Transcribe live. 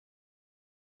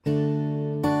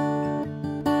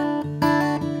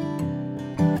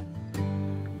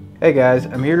Hey guys,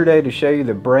 I'm here today to show you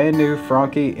the brand new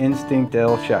Franchi Instinct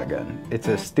L shotgun. It's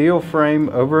a steel frame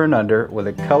over and under with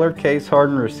a color case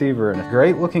hardened receiver and a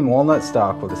great looking walnut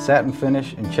stock with a satin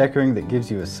finish and checkering that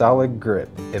gives you a solid grip.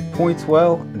 It points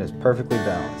well and is perfectly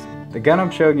balanced. The gun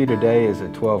I'm showing you today is a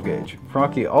 12 gauge.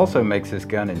 Franchi also makes this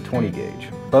gun in 20 gauge.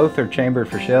 Both are chambered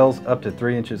for shells up to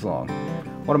 3 inches long.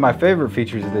 One of my favorite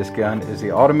features of this gun is the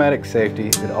automatic safety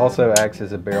that also acts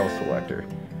as a barrel selector.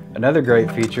 Another great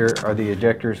feature are the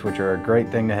ejectors, which are a great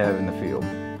thing to have in the field.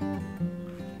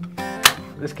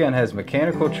 This gun has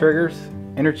mechanical triggers,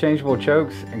 interchangeable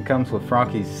chokes, and comes with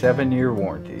Franchi's 7-year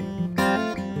warranty.